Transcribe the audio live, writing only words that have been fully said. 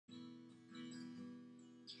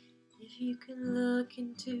If you can look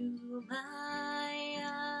into my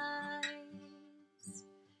eyes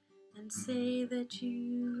and say that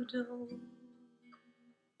you don't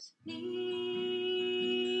need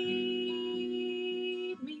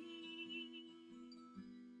me,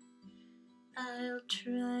 I'll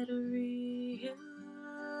try to realize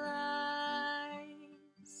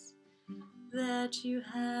that you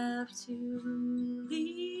have to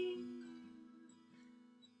leave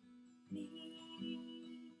me.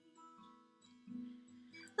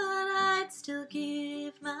 But I'd still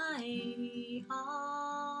give my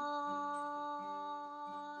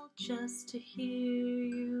all just to hear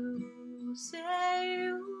you say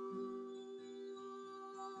you'll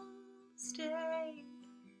stay.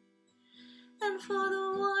 And for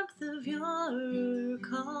the warmth of your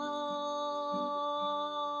call,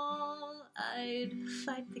 I'd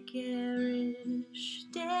fight the garish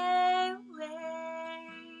day away.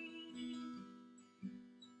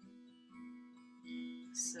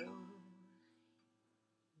 So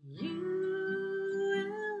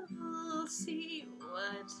you will see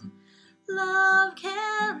what love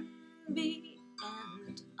can be,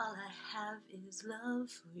 and all I have is love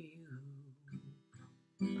for you.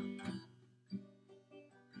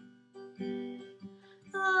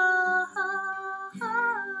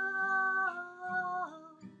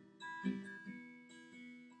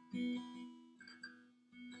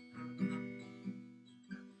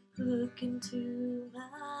 Look into my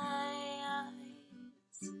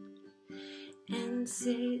eyes and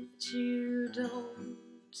say that you don't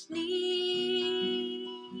need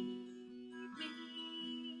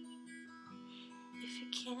me. If you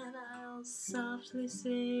can, I'll softly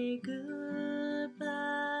say goodbye.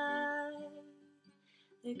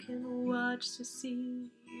 I can watch to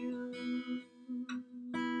see you leave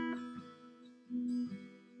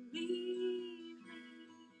me.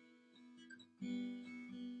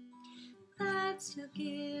 I'd still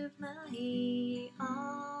give my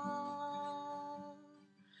all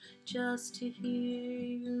just to hear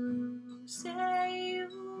you say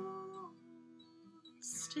you'll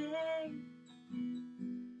stay.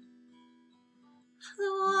 For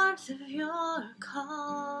the warmth of your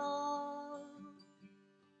call,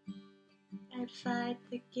 I'd fight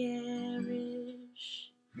the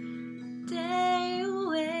garish day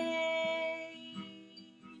away.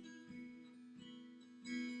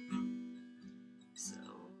 So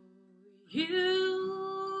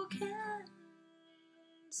you can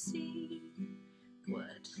see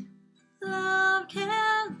what love can